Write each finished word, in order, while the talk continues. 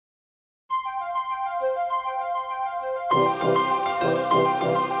Hi,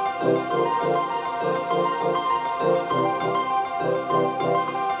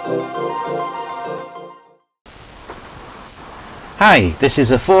 this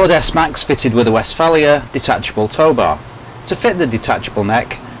is a Ford S-Max fitted with a Westfalia detachable tow bar. To fit the detachable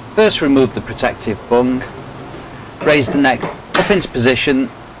neck, first remove the protective bung, raise the neck up into position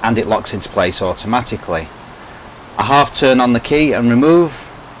and it locks into place automatically. A half turn on the key and remove,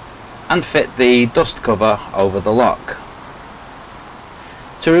 and fit the dust cover over the lock.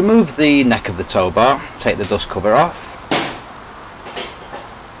 To remove the neck of the tow bar, take the dust cover off,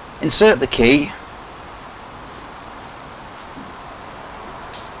 insert the key,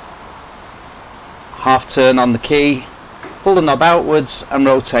 half turn on the key, pull the knob outwards and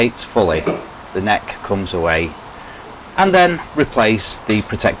rotate fully. The neck comes away, and then replace the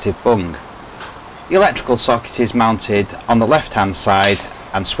protective bung. The electrical socket is mounted on the left hand side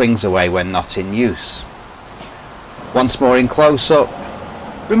and swings away when not in use. Once more in close up,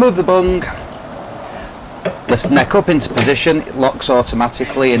 remove the bung, lift the neck up into position, it locks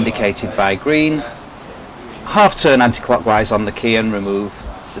automatically indicated by green, half turn anti-clockwise on the key and remove.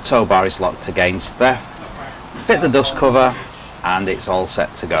 The tow bar is locked against theft. Fit the dust cover and it's all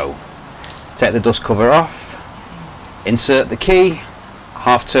set to go. Take the dust cover off, insert the key,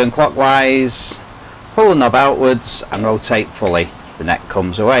 half turn clockwise, pull the knob outwards and rotate fully. The neck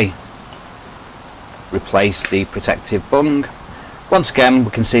comes away. Replace the protective bung. Once again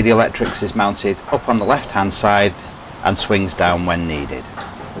we can see the electrics is mounted up on the left hand side and swings down when needed.